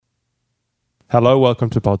Hello, welcome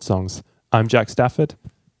to Pod Songs. I'm Jack Stafford,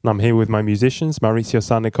 and I'm here with my musicians, Maurizio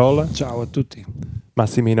San Nicola. Ciao a tutti.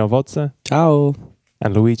 Massimino Vozza. Ciao.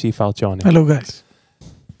 And Luigi Falcioni. Hello, guys.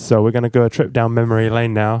 So we're going to go a trip down memory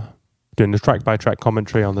lane now, doing a track-by-track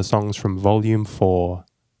commentary on the songs from Volume 4.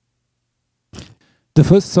 The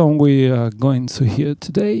first song we are going to hear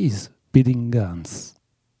today is Beating Guns.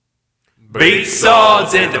 Beat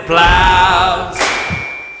swords into plows,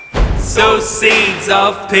 sow seeds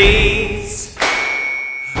of peace,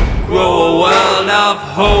 grow a world of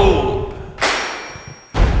hope,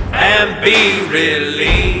 and be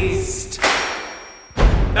released.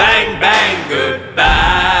 Bang, bang,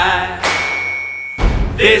 goodbye.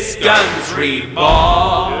 This gun's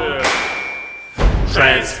reborn,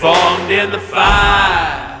 transformed in the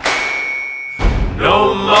fire.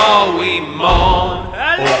 No more we mourn.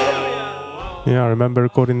 Yeah, I remember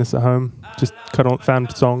recording this at home. Just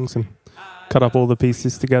found songs and cut up all the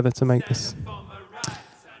pieces together to make this.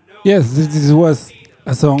 Yes, this was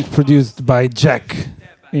a song produced by Jack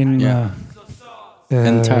Entirely.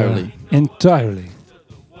 Entirely.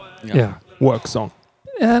 Yeah. Work song.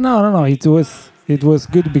 No. It was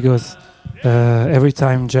good because every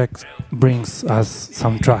time Jack brings us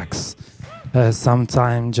some tracks,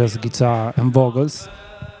 sometimes just guitar and vocals,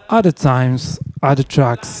 other times other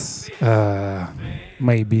tracks,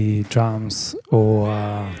 maybe drums or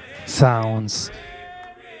sounds.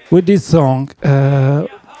 With this song,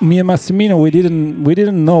 me and Massimino, we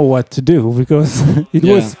didn't know what to do because it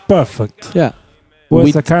was perfect. Yeah, It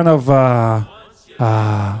was a kind of a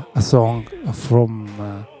song from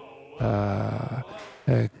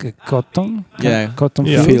cotton. Cotton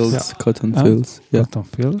fields. fields. Cotton fields. Yeah. Cotton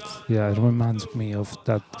fields. Yeah, it reminds me of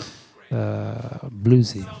that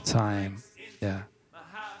bluesy time. Yeah.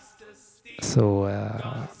 So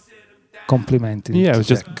complimenting. Yeah, it was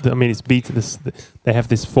Jack. just. I mean, it's beat. They have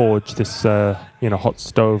this forge, this hot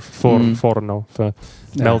stove forno for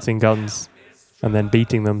melting guns, and then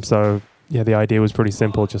beating them. So yeah, the idea was pretty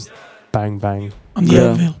simple. Just bang bang. On the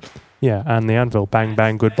anvil. Yeah, and the anvil. Bang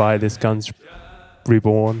bang. Goodbye. This gun's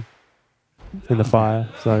reborn in the fire.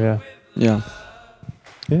 So yeah,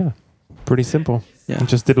 pretty simple. Yeah. And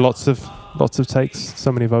just did lots of takes.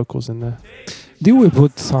 So many vocals in there. Did we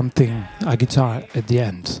put a guitar at the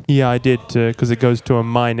end? Yeah, I did because it goes to a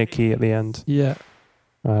minor key at the end. Yeah.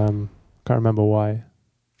 Can't remember why.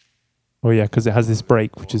 Oh yeah, because it has this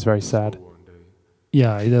break, which is very sad.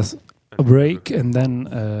 Yeah, it has a break, and then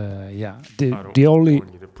the only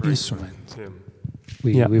instrument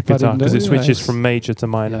we put guitar, in because it switches is from major to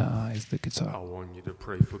minor. Yeah, it's the guitar.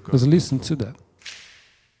 Let's listen to that.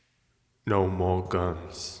 No more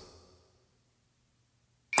guns.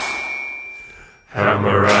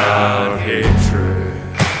 Hammer out hatred,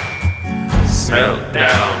 smelt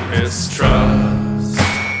down mistrust,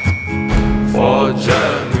 forge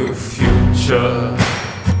a new future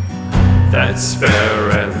that's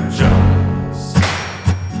fair and just.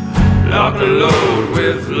 Lock a load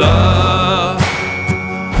with love,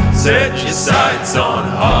 set your sights on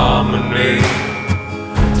harmony,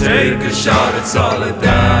 take a shot at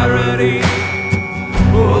solidarity,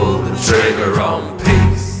 pull the trigger on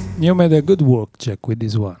peace. You made a good work, Jack, with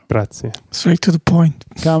this one. Grazie. Straight to the point.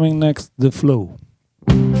 Coming next, The Flow.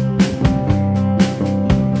 I'm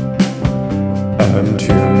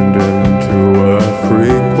tuned into a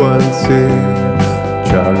frequency,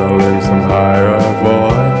 channeling some higher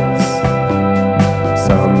voice,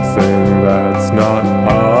 something that's not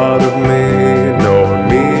part of me. No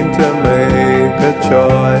need to make a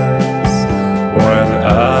choice when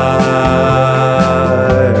I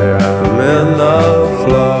am in the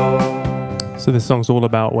flow. So this song's all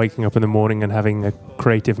about waking up in the morning and having a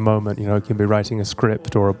creative moment. You know, it can be writing a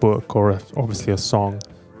script or a book or obviously a song.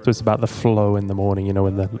 So it's about the flow in the morning, you know,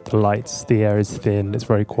 when the lights, the air is thin, it's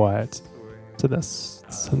very quiet. So that's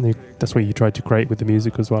something, that's what you tried to create with the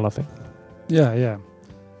music as well, I think. Yeah.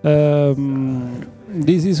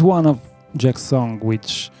 This is one of Jack's songs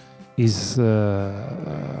which is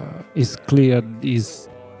clear is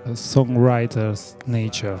a songwriter's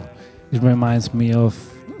nature. It reminds me of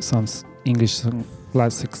some English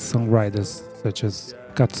classic songwriters such as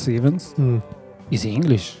Cat Stevens. Is he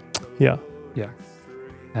English? Yeah.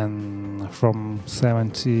 And from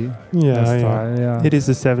 70 Yeah. It is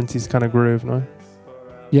the 70s kind of groove, no?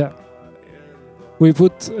 Yeah. We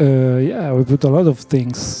put a lot of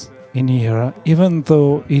things in here, even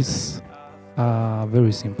though it's a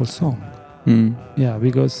very simple song. Yeah,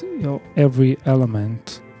 because every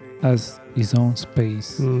element has its own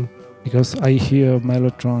space. Because I hear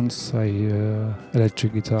mellotrons, I hear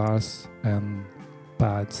electric guitars and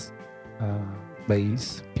pads,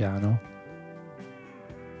 bass, piano.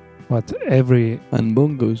 but every And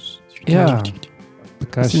bongos. yeah It's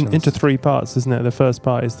percussion into 3 parts, isn't it? The first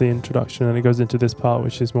part is the introduction, and it goes into this part,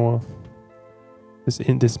 which is more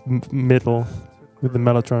this middle with the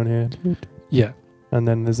mellotron here, yeah and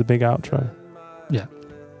then there's a big outro.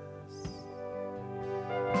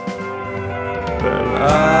 When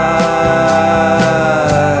I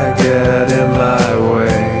get in my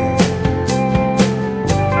way,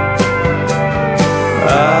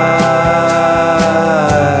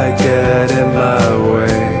 I get in my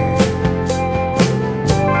way.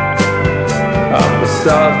 I'm a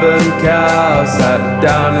stubborn cow sat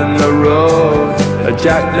down in the road, a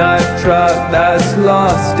jackknife truck that's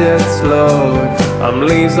lost its load. I'm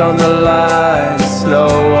leaves on the line, snow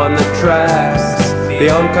on the tracks, the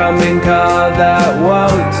oncoming car that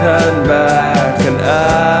won't turn back. And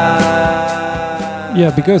yeah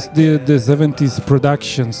because the 70s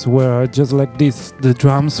productions were just like this. The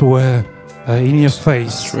drums were in your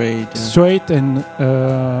face, Straight. Yeah. straight and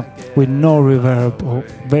with no reverb, or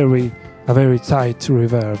a very tight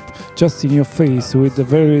reverb, just in your face with a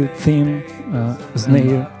very thin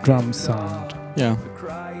snare drum sound. Yeah.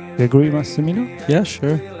 You agree, Massimino? Yeah,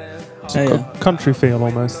 sure. Yeah. Country feel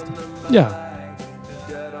almost. Yeah.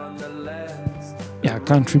 Yeah,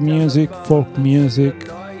 country music, folk music,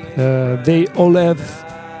 they all have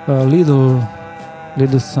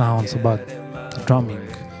little sounds about the drumming.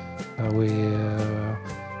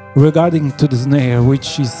 Regarding to the snare,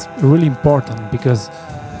 which is really important because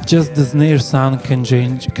just the snare sound can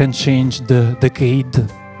change the decade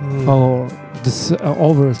or the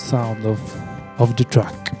overall sound of the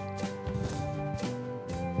track.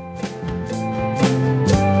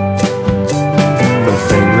 the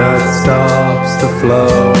thing that stops the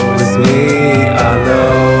flow is me, I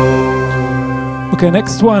know. Okay,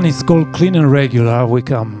 next one is called Clean and Regular. We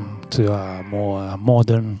come to a more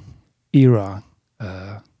modern era,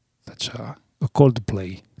 such a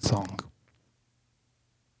Coldplay song.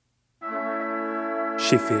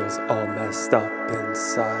 She feels all messed up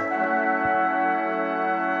inside.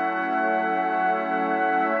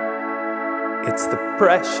 It's the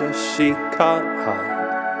pressure she can't hide.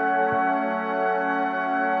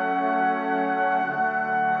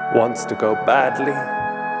 Wants to go badly,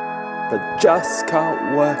 but just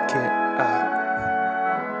can't work it out.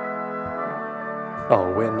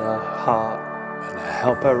 I'll win her heart and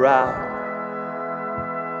help her out.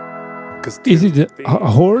 'Cause Is it a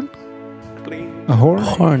horn? clean A horn?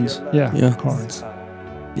 Horns. Yeah, Yeah. horns.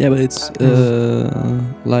 Yeah, but it's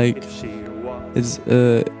like if she wants. it's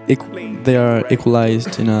they are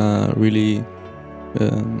equalized in a really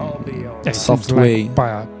Yeah, it soft seems like way.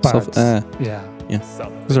 Soft. pads. Yeah.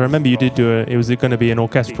 Because I remember you did do it was going to be an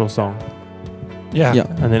orchestral song, Yeah. Yeah.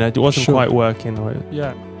 and then it wasn't Sure. quite working.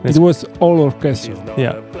 Yeah. It's- It was all orchestral.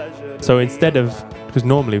 Yeah. So instead of, because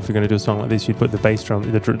normally if you're going to do a song like this, you'd put the bass drum,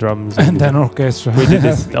 the drums, And then orchestra. we did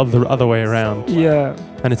this the other way around, Yeah.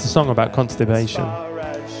 and it's a song about constipation.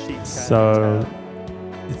 So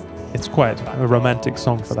it's quite a romantic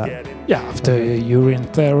song for that. Yeah, after urine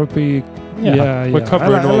therapy. Yeah, We're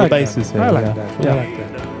covering all the that. bases here. I like yeah. that. Yeah. I like that.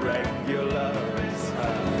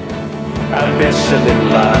 Ambition in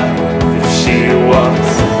life, if she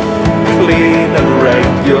wants clean and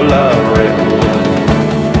regular, it will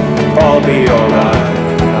all be alright.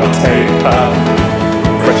 I'll take her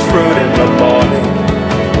fresh fruit in the morning,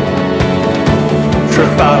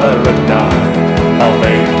 Trafalgar at night. I'll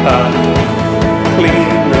make her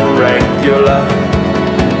clean and regular.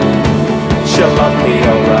 She'll love me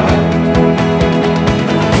alright.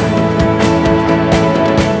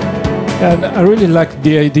 And I really like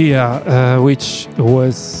the idea, which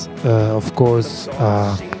was, of course,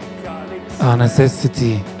 a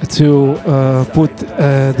necessity to put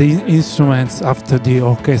the instruments after the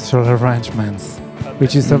orchestral arrangements,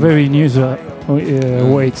 which is a very unusual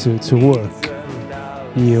way to work.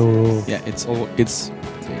 Yeah, it's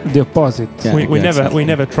The opposite. Yeah. we exactly.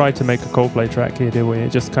 never tried to make a Coldplay track here, did we?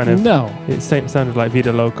 It just kind of No, sounded like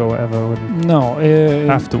Vida Loca or whatever when, no.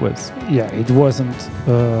 afterwards. Yeah, it wasn't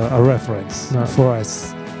a reference No. for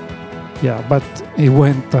us. Yeah, but it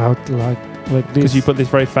went out like this. Because you put this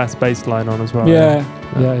very fast bass line on as well. Yeah.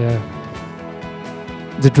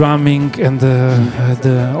 The drumming and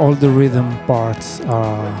the all the rhythm parts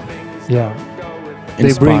are, yeah.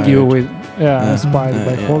 They bring you inspired. with, inspired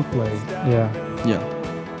by yeah. Coldplay. Yeah. Yeah.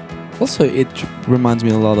 Also, it reminds me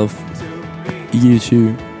a lot of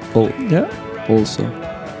U2 Yeah. also.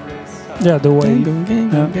 Yeah, the way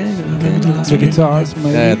the guitars maybe.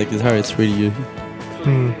 Yeah, the guitar is really U2.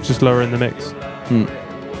 Just lower in the mix. Hmm.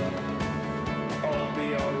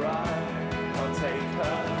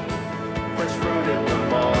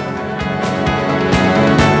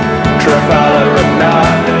 Trafalgar at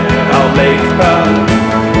night. I'll make her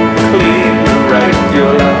clean and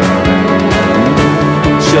regular.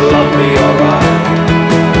 She'll love me alright.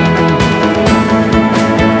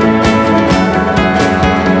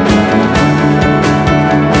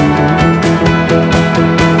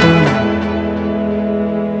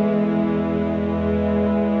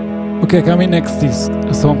 Okay, coming next is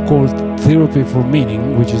a song called Therapy for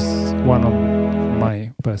Meaning, which is one of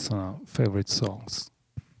my personal favorite songs.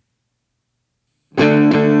 Will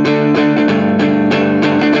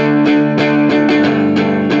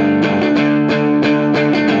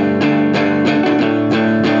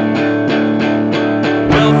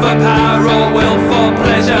for power or will for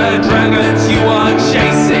pleasure, dragons you are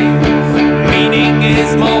chasing. Meaning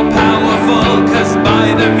is more powerful, cause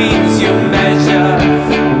by the means you measure,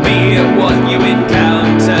 be it what you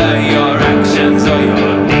encounter, your actions or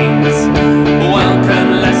your needs.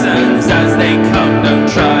 Welcome lessons as they come, don't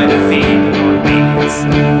try to feed your needs.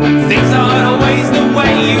 Things aren't always the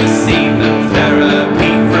way you see them,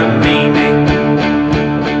 therapy from meaning.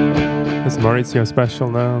 It's Maurizio special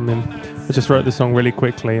now. I mean, I just wrote the song really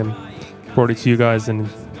quickly and brought it to you guys and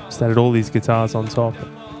just added all these guitars on top.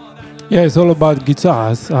 Yeah, it's all about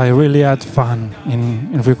guitars. I really had fun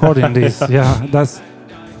in recording this. Yeah, that's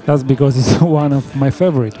because it's one of my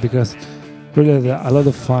favorite, because really had a lot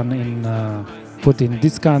of fun in putting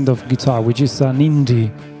this kind of guitar, which is an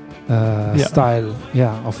indie style,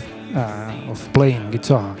 of playing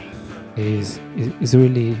guitar. Is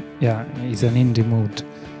really is an indie mood,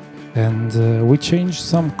 and we changed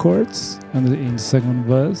some chords in the second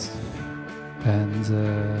verse, and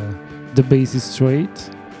the bass is straight.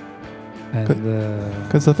 And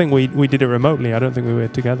Because I think we did it remotely. I don't think we were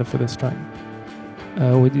together for this track.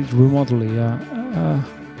 we did remotely,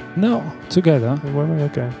 no, together. Were we?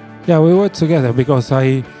 Okay. Yeah, we were together because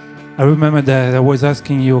I remember that I was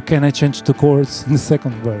asking you, can I change the chords in the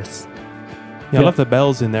second verse? Yeah, I love the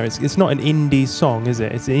bells in there. It's not an indie song, is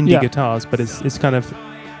it? It's indie guitars, but it's kind of,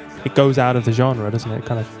 it goes out of the genre, doesn't it?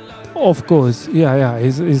 Kind of. Of course, yeah.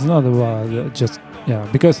 It's not about just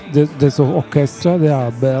because there's an orchestra. There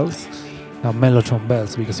are bells, mellotron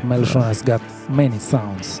bells, because mellotron has got many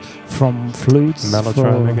sounds, from flutes,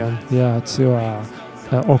 Mellotron again. to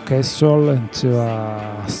orchestral and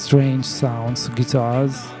to strange sounds,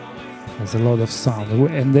 guitars. There's a lot of sound,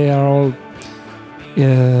 and they are all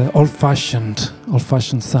old-fashioned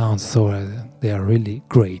sounds, so they are really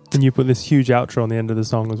great. And you put this huge outro on the end of the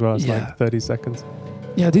song as well. It's Yeah. like 30 seconds.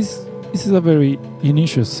 Yeah, this is a very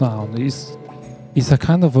initial sound. It's a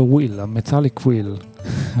kind of a wheel, a metallic wheel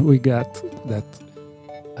we got that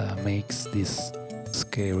makes these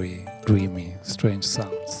scary, dreamy, strange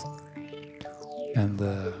sounds. And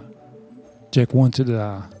Jack wanted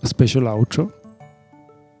a special outro,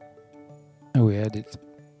 and we had it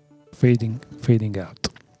fading out.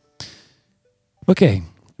 Okay,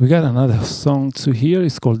 we got another song to hear.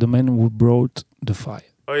 It's called "The Man Who Brought the Fire."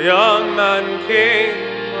 A young man came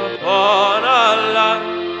upon a land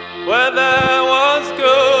where there was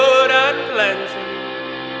good and plenty.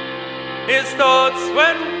 His thoughts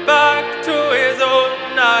went back to his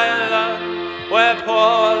own island where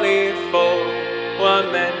poorly folk were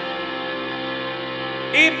men.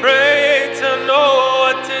 He prayed to know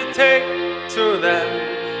what to take to them.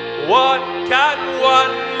 What can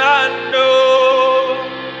one man do?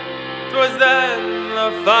 'Twas then the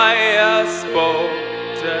fire spoke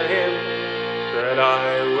to him, that I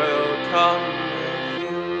will come with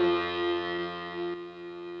you.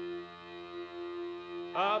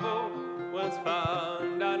 Abu was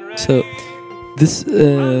found and ready. So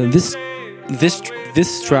this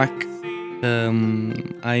track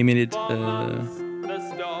I made it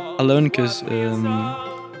alone because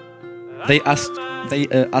they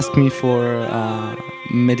asked me for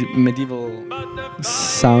medieval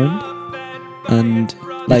sound, and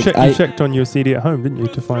like you checked on your CD at home, didn't you,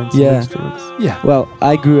 to find some instruments? Yeah. Well,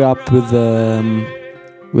 I grew up with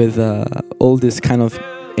all this kind of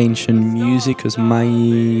ancient music because my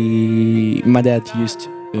dad used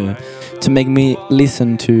to make me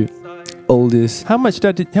listen to all this. How much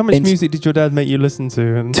music did your dad make you listen to?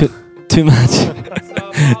 And Too much,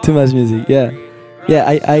 too much music. Yeah.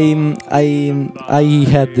 I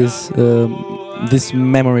had this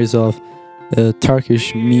memories of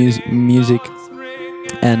Turkish music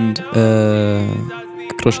and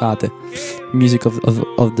crociate music of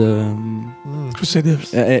the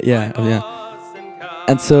Crusaders. yeah.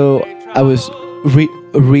 And so I was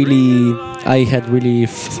really I had really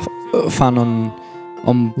fun on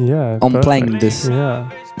playing this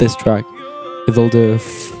track with all the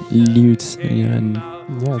lutes and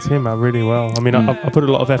Yeah, it came out really well. I mean, Mm. I put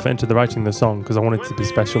a lot of effort into the writing the song because I wanted it to be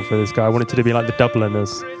special for this guy. I wanted it to be like the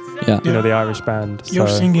Dubliners, Yeah. you know, the Irish band. You're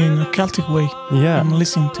So, singing in a Celtic way. yeah, I'm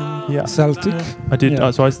listening to. yeah. Celtic. I did.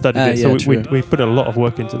 Yeah. So I studied it. yeah, So we true. put a lot of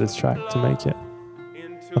work into this track to make it.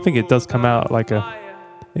 I think it does come out like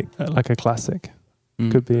a classic.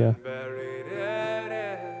 Mm. Could be a.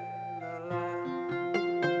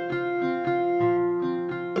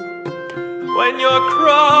 When your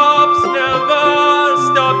crops never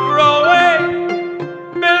stop growing,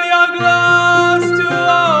 fill your glass to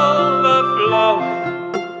overflowing.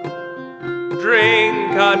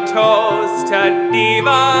 Drink a toast to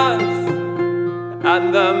divas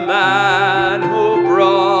and the man who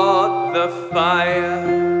brought the fire.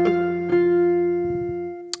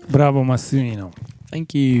 Bravo Massimino.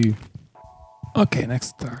 Thank you. Okay,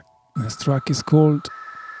 next track. Next track is called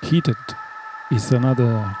Heated. It's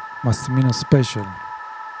another Massimino special.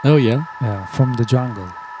 Oh yeah. Yeah, from the jungle.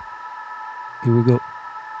 Here we go.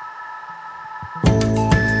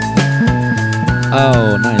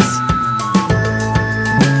 Oh, nice.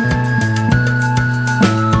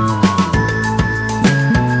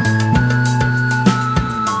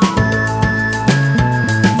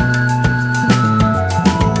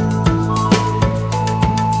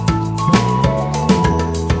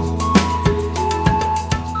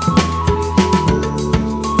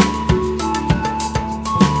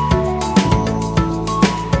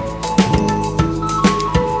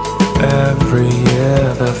 Every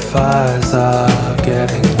year the fires are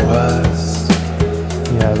getting worse.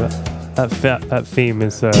 Yeah, that theme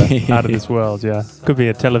is out of this world. Yeah, could be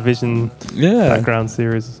a television Yeah. background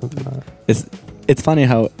series or something like that. It's funny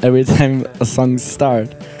how every time a song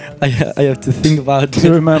starts, I have to think about Do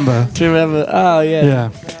you remember? to remember. Oh yeah. Yeah.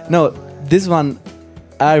 No, this one,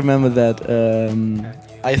 I remember that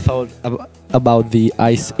I thought about the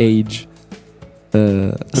Ice Age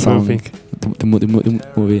song, movie. The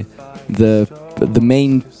movie, the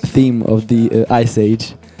main theme of the Ice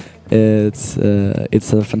Age. It's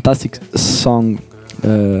a fantastic song,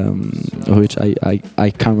 which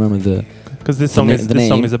I can't remember the. Because this The song na- is the this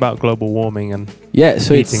song name. is about global warming and Yeah,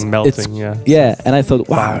 so heating, melting. Yeah. yeah, and I thought,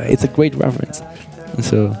 wow, it's a great reference. And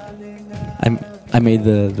so I made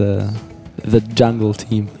the jungle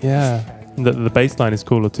theme. Yeah. The bass line is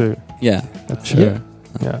cooler too. Yeah, That's sure.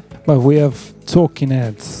 Yeah. But we have talking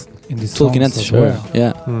heads in this song Talking Heads, as sure. well,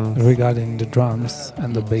 Yeah. Mm. regarding the drums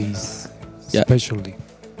and the bass, Yeah. especially.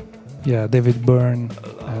 Yeah, David Byrne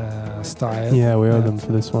style. Yeah, we owe them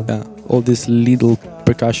for this one. Yeah, all this little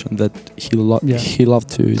percussion that Yeah. he loved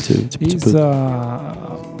to It's put.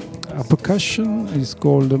 a percussion is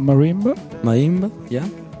called marimba. Marimba, yeah.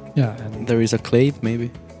 Yeah, and There is a clave, maybe.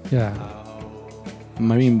 yeah,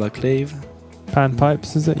 Marimba clave. Pan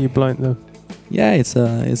pipes, is it? You blowing the Yeah, it's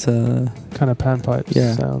a kind of pan pipes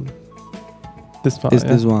Yeah. sound. This part. it's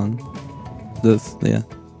yeah. this one. This yeah.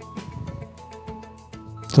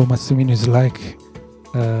 so Massimino is like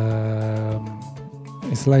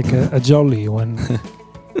it's like a jolly when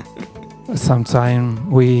sometime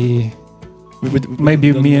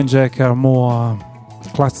maybe me and Jack are more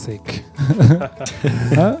classic.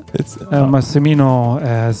 Huh? It's Massimino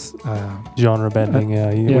has genre bending.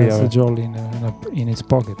 Yeah, he we has are. a jolly in his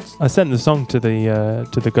pockets. I sent the song to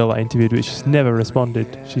the girl I interviewed, but she's never responded.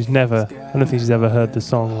 I don't think she's ever heard the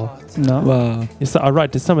song. Or, No, Wow. I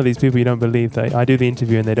write to some of these people you don't believe. I do the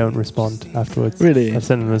interview and they don't respond afterwards. Really? I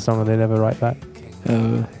send them the song and they never write back.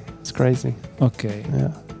 It's crazy. okay,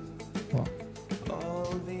 Yeah. Well.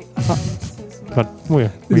 But we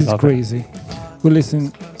this is love it. crazy. We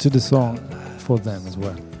listen to the song for them as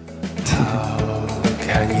well. How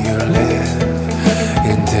can you live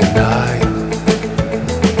in denial?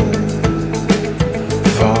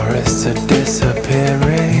 Forests are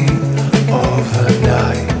disappearing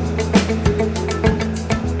overnight.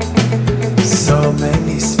 So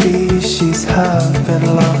many species have been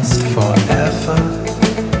lost forever.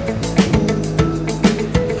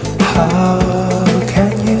 How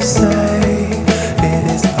can you say it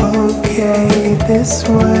is okay this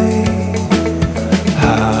way?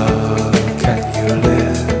 How can you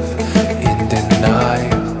live in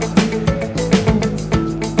denial?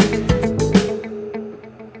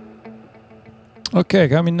 Okay,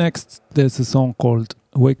 coming next, there's a song called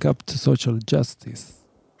Wake Up to Social Justice.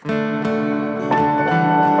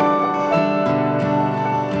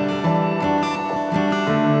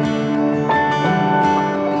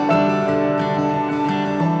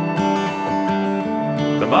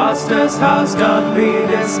 The master's house can't be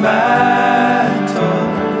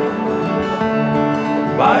dismantled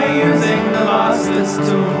by using the master's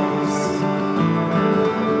tools.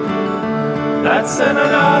 That's an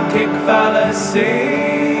anarchic fallacy,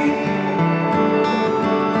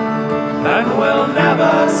 and will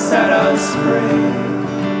never set us free.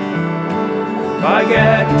 I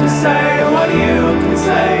get to say what you can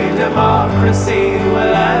say. Democracy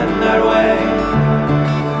will end that way.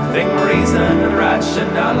 Think reason and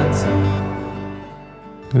rationality.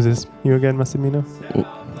 Was this you again, Massimino?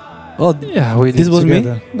 Oh, Yeah, we did This was me?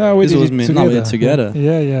 together. No, we This did was it me. together. No, we did together.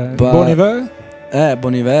 Yeah. But- Bon Iver,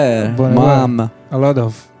 Bon Iver, Bon Iver. Mom. a lot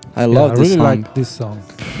of. I love I this really song. like this song.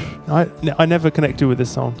 I never connected with this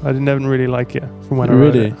song. I never really like it from when I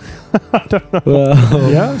Really? wrote it. I don't know. Wow.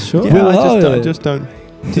 Yeah, sure. Yeah, I love just it. don't.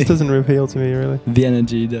 It just doesn't appeal to me really. The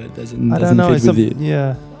energy that doesn't I don't know. fit It's with you.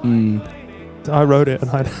 yeah. Mm. I wrote it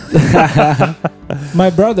and I. My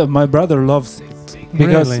brother loves it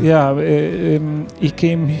because Really? he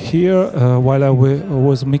came here while I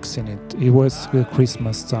was mixing it. It was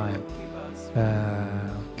Christmas time.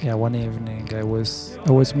 One evening I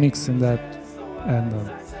was mixing that, and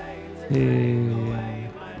he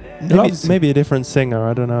loves it. Maybe a different singer.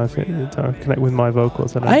 I don't know if it connect with my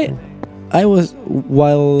vocals. I don't think. I was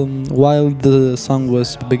while the song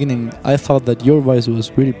was beginning, I thought that your voice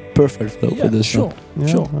was really perfect for this song. Yeah,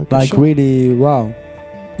 Sure. okay. Like really, wow.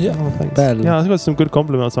 Yeah. Oh, thanks. Bell. Yeah, I got some good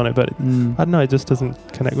compliments on it, but Mm. I don't know. It just doesn't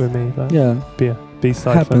connect with me. But Yeah, be a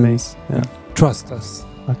B-side for me. happens. Yeah. Trust us.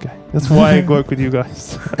 Okay, that's why I work with you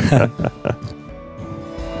guys.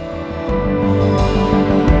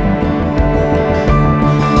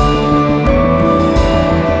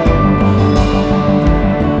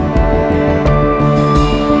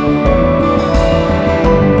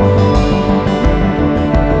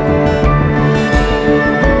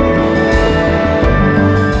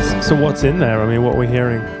 So what's in there? I mean, what we're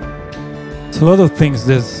hearing? It's a lot of things.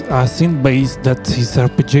 There's a synth bass that is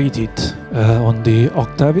arpeggiated on the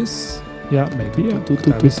octaves. Yeah, maybe. Yeah.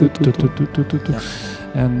 Octaves.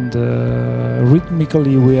 And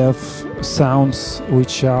rhythmically, we have sounds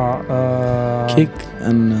which are kick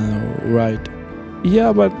and right.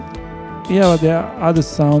 Yeah, but there are other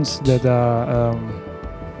sounds that are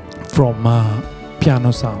from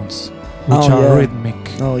piano sounds, which Oh, are yeah.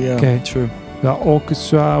 rhythmic. Oh yeah, Okay. true. The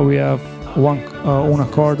orchestra, we have una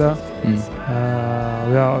corda. Mm.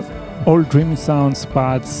 We have all dreamy sounds,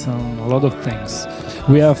 pads, and a lot of things.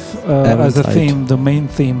 We have as a Eventide. theme,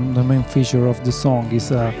 the main feature of the song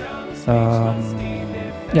is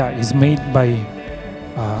is made by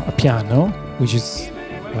a piano, which is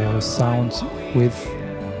sounds with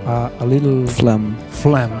a little Phlegm.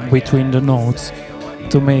 phlegm between the notes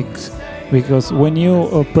to make, because when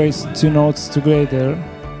you press two notes together,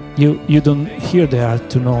 you don't hear there are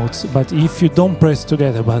two notes, but if you don't press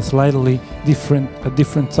together but slightly different at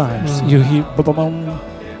different times, you hear ba-ba-bum.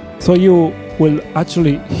 So you will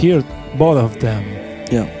actually hear both of them.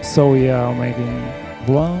 Yeah. So we are making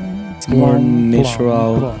blum, It's more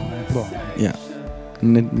natural. blum.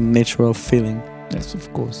 Natural feeling. Yes,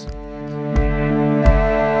 of course.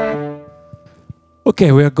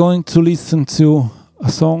 Okay, we are going to listen to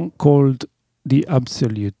a song called The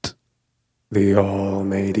Absolute. The all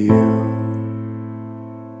made you,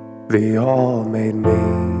 the all made me.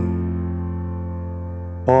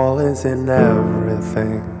 All is in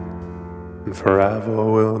everything, and forever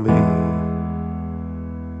will be.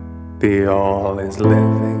 The all is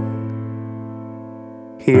living,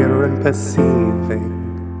 here and perceiving.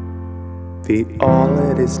 The all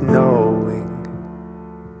it is knowing,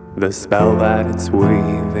 the spell that it's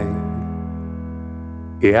weaving.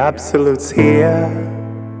 The absolute's here,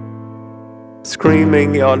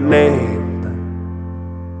 screaming your name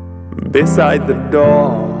beside the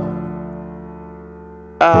door,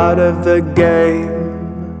 out of the game.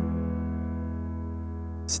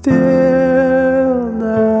 Stillness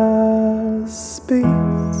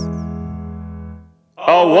speaks.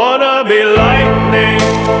 I wanna be lightning,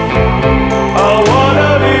 I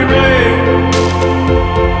wanna be rain.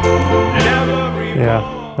 Never be Yeah,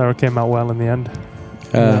 that came out well in the end.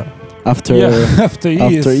 After after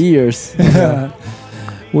years. after years.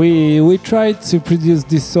 We tried to produce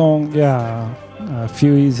this song a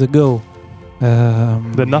few years ago.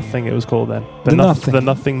 The Nothing, it was called then. The Nothing. The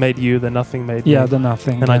Nothing made you. The Nothing made Yeah, me. the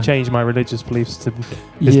Nothing. And I changed my religious beliefs to.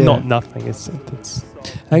 It's Yeah. not nothing. It's.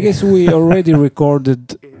 I guess we already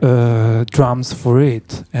recorded drums for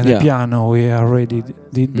it, and the Yeah. piano. We already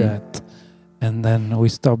did Mm. that, and then we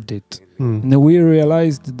stopped it. Hmm. And we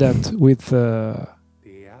realized that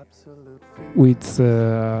with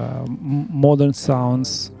modern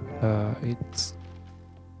sounds, it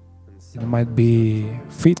might be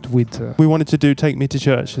fit with. We wanted to do "Take Me to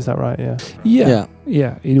Church." Is that right? Yeah.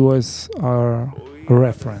 Yeah. It was our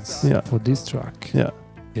reference Yeah. for this track. Yeah.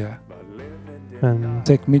 Yeah. And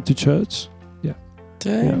Take Me to Church.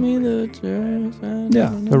 Take me to church.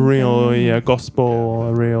 Yeah. a real gospel,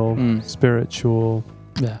 a real spiritual.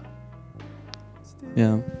 Yeah.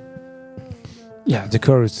 Yeah. Yeah, the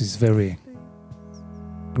chorus is very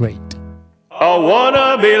great. I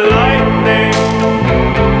wanna be lightning,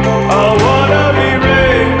 I wanna be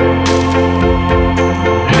rain,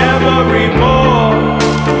 never reborn,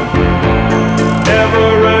 never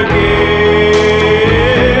again.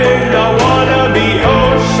 I wanna be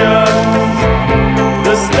ocean,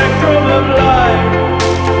 the spectrum of light,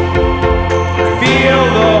 feel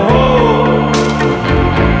the whole,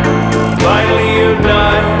 finally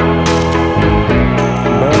unite.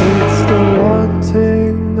 But it's the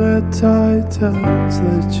wanting that tightens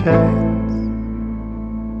the chains.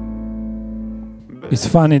 It's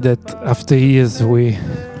funny that after years we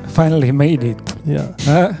finally made it. Yeah.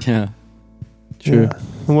 Yeah. True. Yeah.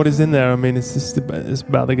 And what is in there? I mean, it's just it's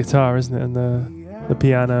about the guitar, isn't it? And the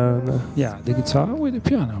piano and the Yeah, the guitar with the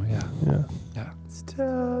piano. Yeah.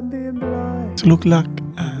 It looked like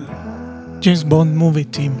James Bond movie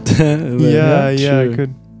team. yeah, true.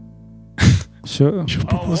 good. Sure. Should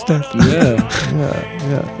propose that. Yeah.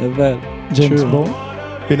 Yeah. That. James True. Bond.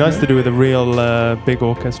 Be nice to do with a real big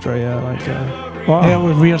orchestra, like Wow. Yeah,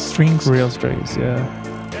 with real strings. real strings, yeah.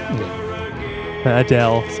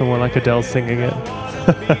 Adele, someone like Adele singing it.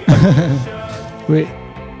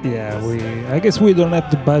 I guess we don't have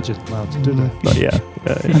the budget now to do that. But yeah.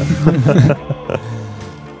 Yeah.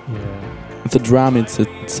 The drum, it's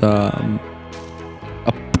a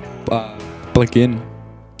plug-in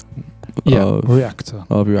Yeah, of reactor.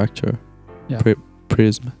 reactor. Yeah.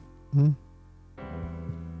 Prism. Mhm.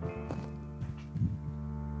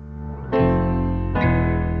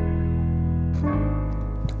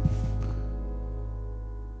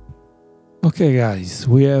 Okay, guys,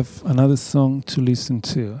 we have another song to listen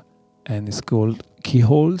to, and it's called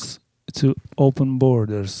Keyholes to Open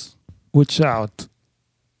Borders. Watch out.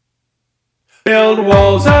 Build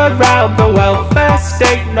walls around the welfare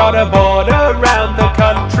state, not a border around the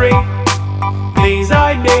country. These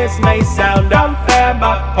ideas may sound unfair,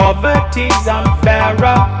 but poverty's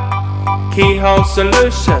unfairer. Keyhole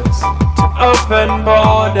solutions to open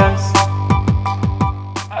borders.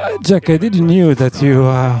 Jack, I didn't knew that you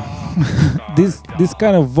this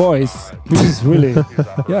kind of voice. This is really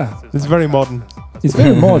It's very modern. it's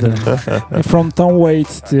very modern. From Tom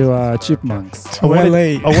Waits to Chipmunks. I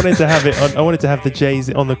LA. wanted to have it. I wanted to have the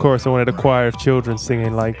Jay-Z on the chorus. I wanted a choir of children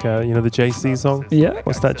singing like the Jay-Z song. Yeah,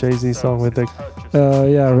 What's that Jay-Z song with the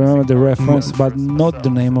I remember the reference, but not the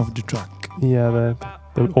name of the track. the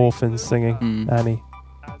orphans singing Annie?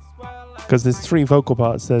 Because there's 3 vocal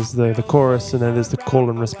parts. There's the chorus, and then there's the call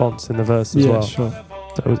and response in the verse as well. Sure.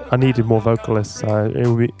 So I needed more vocalists. I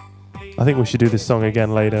think we should do this song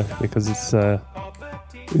again later because it's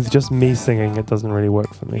with just me singing. It doesn't really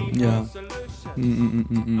work for me. Yeah.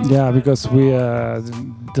 Yeah, because we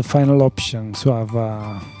the final option to have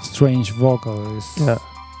a strange vocal is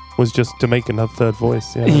Was just to make another third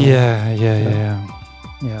voice. Yeah,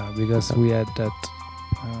 because we had that.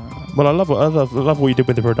 Well, I love what you did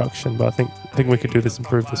with the production, but I think we could do this,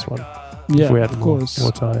 improve this one. Yeah, if we had of more course.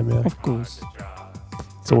 time. Yeah, Of course.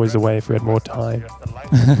 it's always a way if we had more time.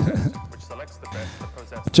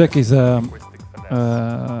 Jack is how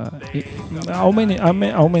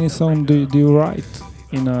many songs do you write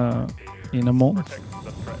in a month?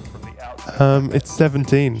 It's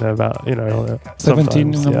 17 about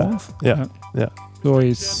 17 in sometimes, a yeah. month. Yeah. So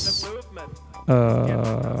it's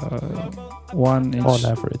one each. On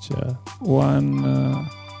average, yeah.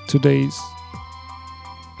 2 days.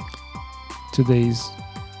 2 days.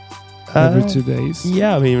 Every 2 days.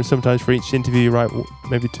 Yeah, I mean, sometimes for each interview you write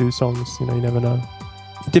maybe 2 songs. You never know.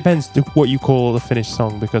 It depends what you call a finished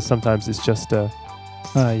song, because sometimes it's just a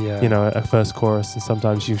first chorus, and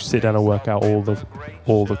sometimes you sit down and work out all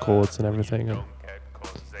the chords and everything. And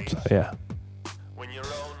so, yeah,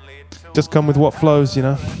 just come with what flows. You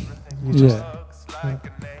just, Yeah.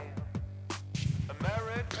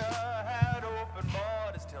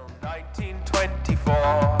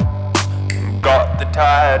 Got the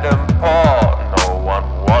tide and port, no one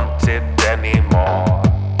wanted anymore.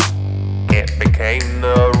 It became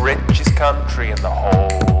the richest country in the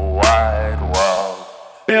whole wide world.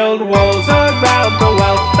 Build walls around the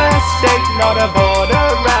welfare state, not a border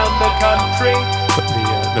around the country. But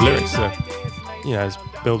the lyrics are, is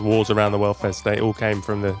build walls around the welfare state, all came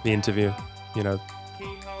from the interview.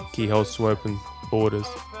 Keyholes to open borders.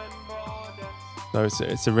 So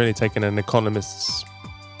it's really taking an economist's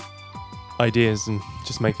ideas and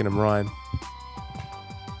just making them rhyme.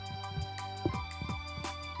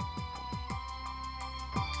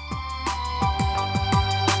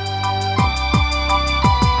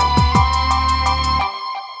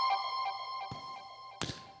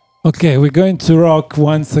 Okay, we're going to rock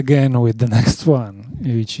once again with the next one,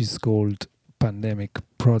 which is called Pandemic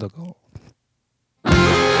Protocol.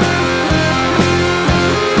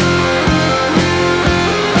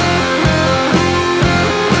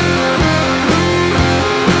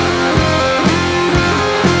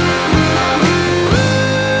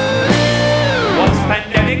 What's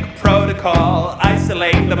pandemic protocol?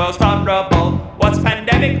 Isolate the most vulnerable. What's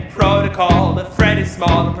pandemic protocol? The threat is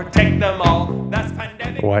small and protect them all. That's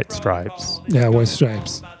pandemic White Stripes. Yeah, White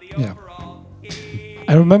Stripes. Yeah.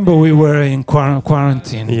 I remember we were in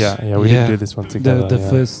quarantine. Yeah, we did do this one together.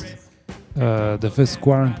 The first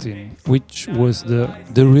quarantine, which was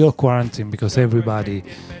the real quarantine, because everybody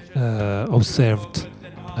observed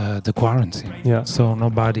the quarantine. Yeah. So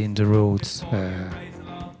nobody in the roads.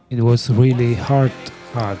 It was really hard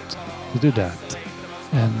to do that,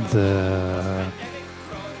 and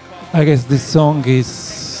I guess this song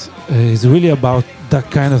is really about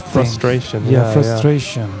that kind of thing. Frustration. Yeah,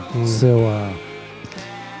 frustration. Mm. So,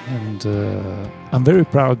 and I'm very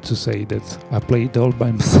proud to say that I played all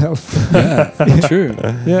by myself. Yeah, true.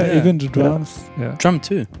 Yeah, even the drums. Yeah, Drum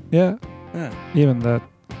too. yeah, Yeah. even that.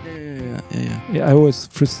 Yeah. I was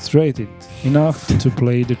frustrated enough to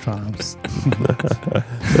play the drums. But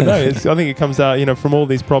no, I think it comes out, from all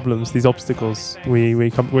these problems, these obstacles, we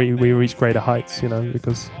reach greater heights,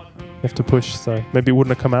 because you have to push. So maybe it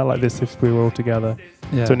wouldn't have come out like this if we were all together.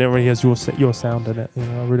 Yeah, So it never really has your sound in it.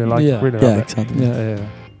 I really like Yeah. really Yeah, love it. exactly.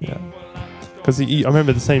 yeah. Because I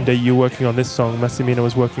remember the same day you were working on this song, Massimino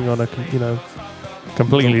was working on a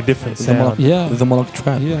completely different The sound. Moloch, Yeah. the Moloch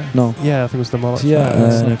trap. Yeah. No, Yeah, I think it was the Moloch. Yeah, Trap or I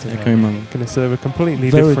something can't like remember. that. So they were completely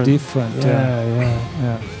Very different. different. Yeah.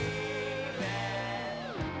 Yeah.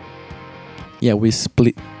 Yeah, we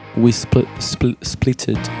splitted.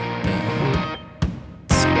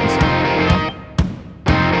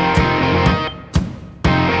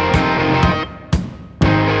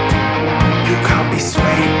 You can't be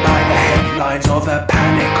swayed by the headlines or the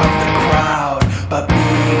panic of the crowd, but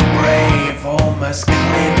being brave, almost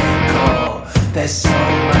clinical. There's so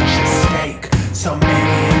much at stake, so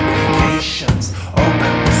many implications.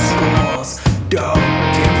 Open the schools, don't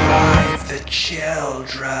deprive the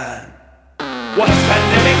children. What's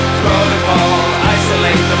pandemic protocol?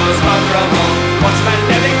 Isolate the most vulnerable. What's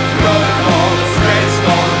pandemic protocol? The threat is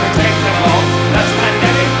small and protect them all. That's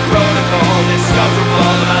pandemic protocol.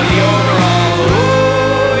 Discoverable about the overall.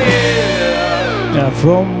 Ooh, yeah. Yeah,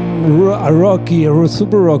 from a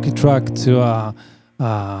super rocky track to a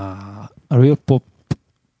real pop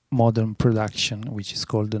modern production, which is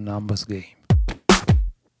called The Numbers Game.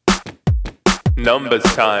 Numbers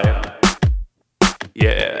time.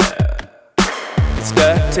 Yeah.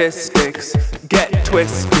 Statistics get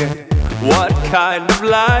twisted. What kind of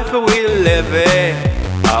life are we living?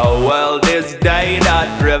 Our world is data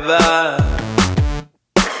driven.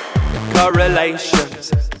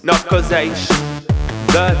 Correlations, not causation.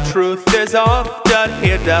 The truth is often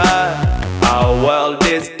hidden. Our world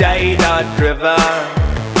is data driven.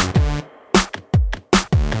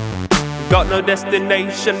 Got no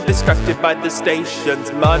destination, distracted by the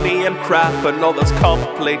stations, money and crap and all those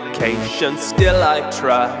complications. Still I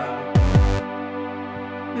try.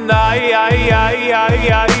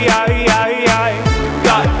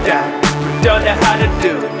 Goddamn, don't know how to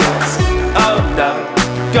do this. Oh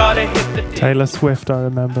no, gotta hit the Taylor Swift, I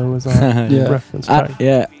remember, was our Yeah. reference track.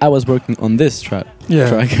 I was working on this track.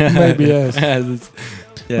 Maybe yes.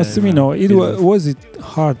 Yeah. Massimino, It was. was it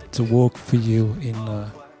hard to work for you in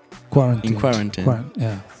quarantine? In quarantine.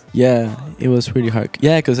 Yeah. Yeah, it was really hard.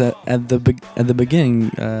 Yeah, because at the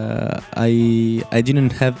beginning, I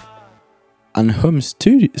didn't have an home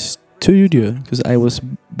studio because I was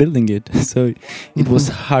building it, so it was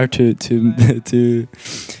hard to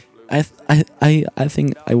I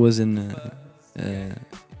think I was in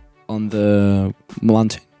on the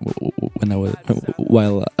mountain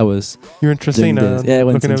while I was You're in doing Tracina. this. Yeah, I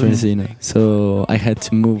went to looking over- Tracina, so I had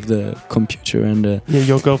to move the computer and Yeah,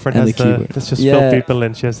 your girlfriend And has the keyboard. let's just Yeah. fill people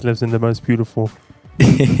in. She lives in the most beautiful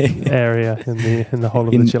area in the whole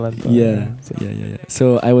of the Cilento. yeah.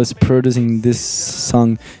 So I was producing this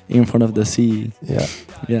song in front of the sea. Yeah.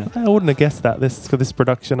 Yeah. I wouldn't have guessed that. This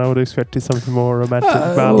production, I would have expected something more romantic.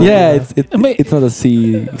 Uh, ballad. Yeah, I mean- it's not a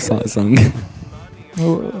sea song.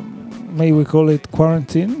 May we call it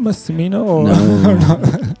quarantine, Massimino, or No. or not?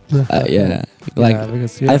 Yeah, like Yeah,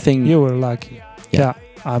 because I think- you were lucky. Yeah.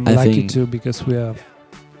 I'm I lucky think- too, because we have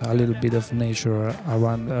a little bit of nature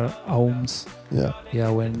around our homes. Yeah.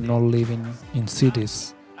 Yeah, we're not living in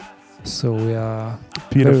cities, so we are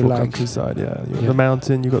Beautiful lucky. countryside. Yeah. You got Yeah. the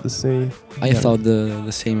mountain. You got the sea. I Yeah. thought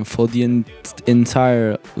the same for the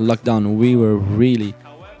entire lockdown. We were really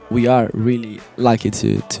we are really lucky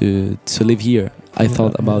to live here. I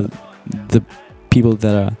thought about the people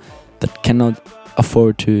that cannot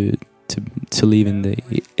afford to live in the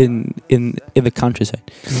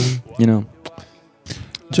countryside. You know,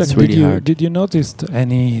 Jack, it's really hard. did you notice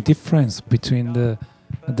any difference between the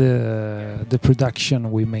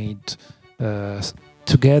production we made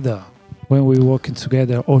together when we were working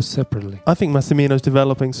together or separately? I think Massimino's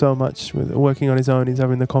developing so much with working on his own. He's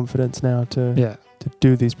having the confidence now to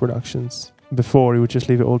do these productions. Before he would just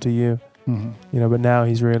leave it all to you, you know. But now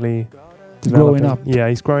he's really growing up. Yeah,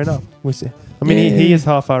 he's growing up. We see. I mean, he is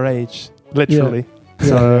half our age, literally. Yeah.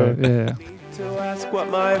 So yeah. To ask what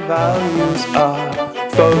my values are,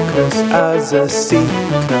 focus as a seeker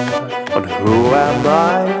on who am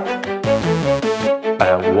I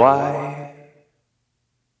and why.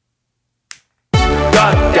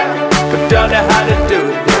 Goddamn, I don't know how to do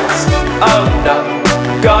this. Oh no,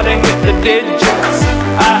 gotta hit the digits.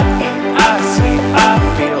 I see, I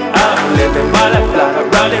feel, I'm living my life like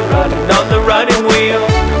running on the running wheel.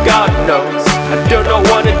 God knows, I don't know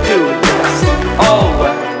what to do with this. Oh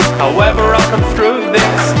well, however I'll come through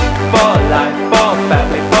this. For life, for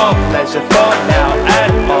family, for pleasure, for now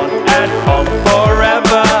and on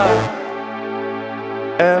forever.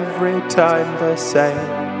 Every time the same.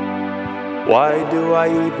 Why do I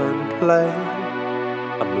even play?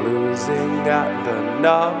 I'm losing at the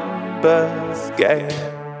numbers game.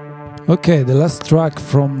 Okay, the last track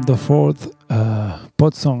from the fourth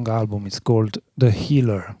Podsong album is called The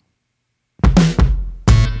Healer.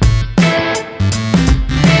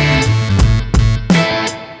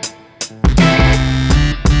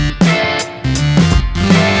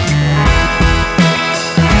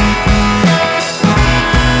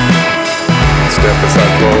 Step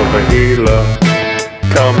aside for the healer,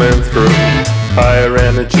 coming through, higher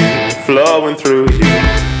energy flowing through you,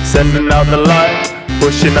 sending out the light,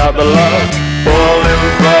 pushing out the love, falling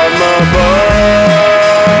from above.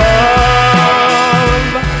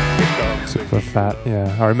 super fat.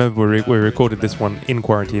 Yeah, I remember we recorded this one in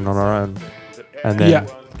quarantine on our own, and then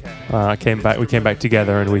we came back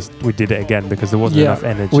together and we did it again because there wasn't enough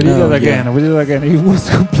energy. We did it again. We did it again. It was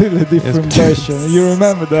completely different version. You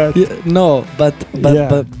remember that? Yeah, no, but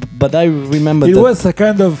I remember it that was a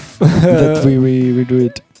kind of that we do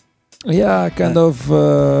it. Yeah, kind of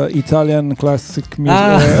Italian classic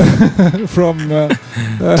music from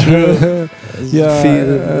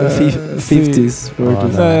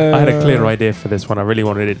 50s. I had a clear idea for this one. I really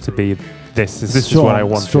wanted it to be this. This is what I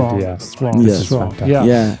wanted. Strong. This is fantastic.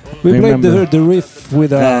 Yeah. We played the riff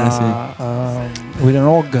with with an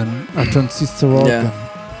organ, a transistor organ.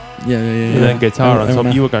 Yeah. And then guitar on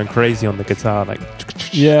top. You were going crazy on the guitar, like.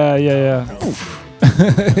 Yeah.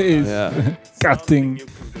 Cutting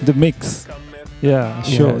the mix.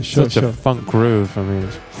 Sure. Such a funk groove. I mean.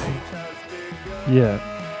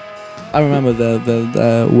 I remember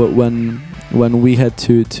when we had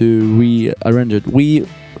to rearrange it. We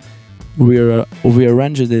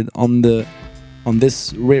arranged it on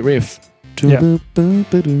this riff.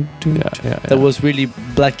 That was really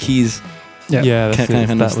Black Keys.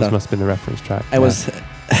 That must have been the reference track. I was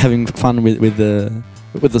having fun with the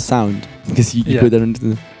sound because you put it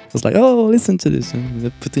into. I was like, oh, listen to this, and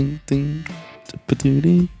then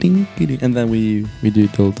we do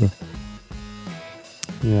it all.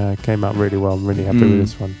 Yeah, it came out really well. I'm really happy with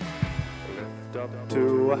this one. Lift up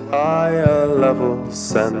to a higher level,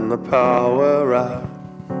 send the power out.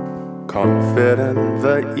 Confident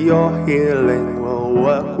that your healing will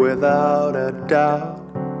work without a doubt.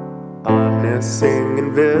 Harnessing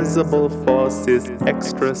invisible forces,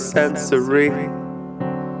 extrasensory.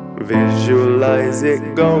 Visualize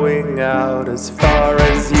it going out as far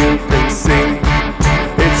as you can see.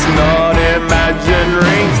 It's not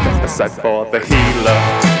imaginary. Step aside for the healer.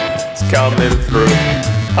 It's coming through.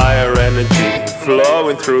 Higher energy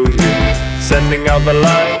flowing through you. Sending out the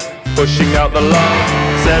light, pushing out the love.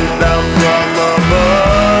 Sent down from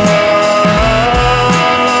above.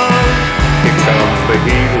 Here comes the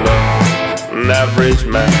healer. An average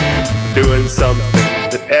man doing something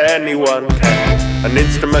that anyone can. An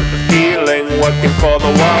instrument of healing, working for the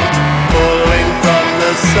one, pulling from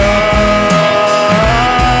the sun.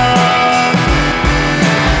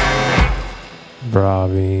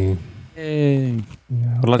 Bravi. Hey.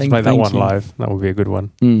 I'd like to play that one live. That would be a good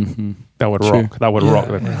one. Mm-hmm. That would rock. That would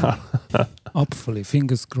rock. Hopefully,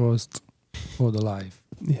 fingers crossed for the live.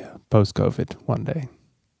 Yeah, post-COVID, one day.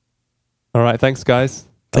 All right, thanks, guys.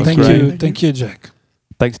 Thank you, Jack.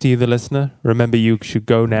 Thanks to you, the listener. Remember, you should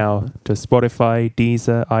go now to Spotify,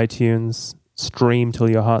 Deezer, iTunes, stream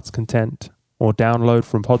till your heart's content, or download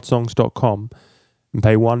from podsongs.com and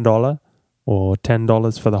pay $1 or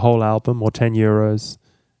 $10 for the whole album, or €10,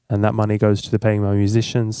 and that money goes to paying my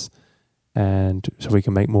musicians, and so we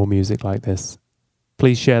can make more music like this.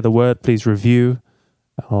 Please share the word. Please review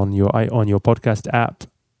on your podcast app.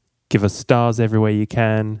 Give us stars everywhere you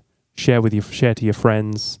can. Share to your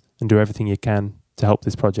friends, and do everything you can to help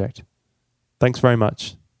this project. Thanks very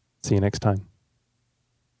much. See you next time.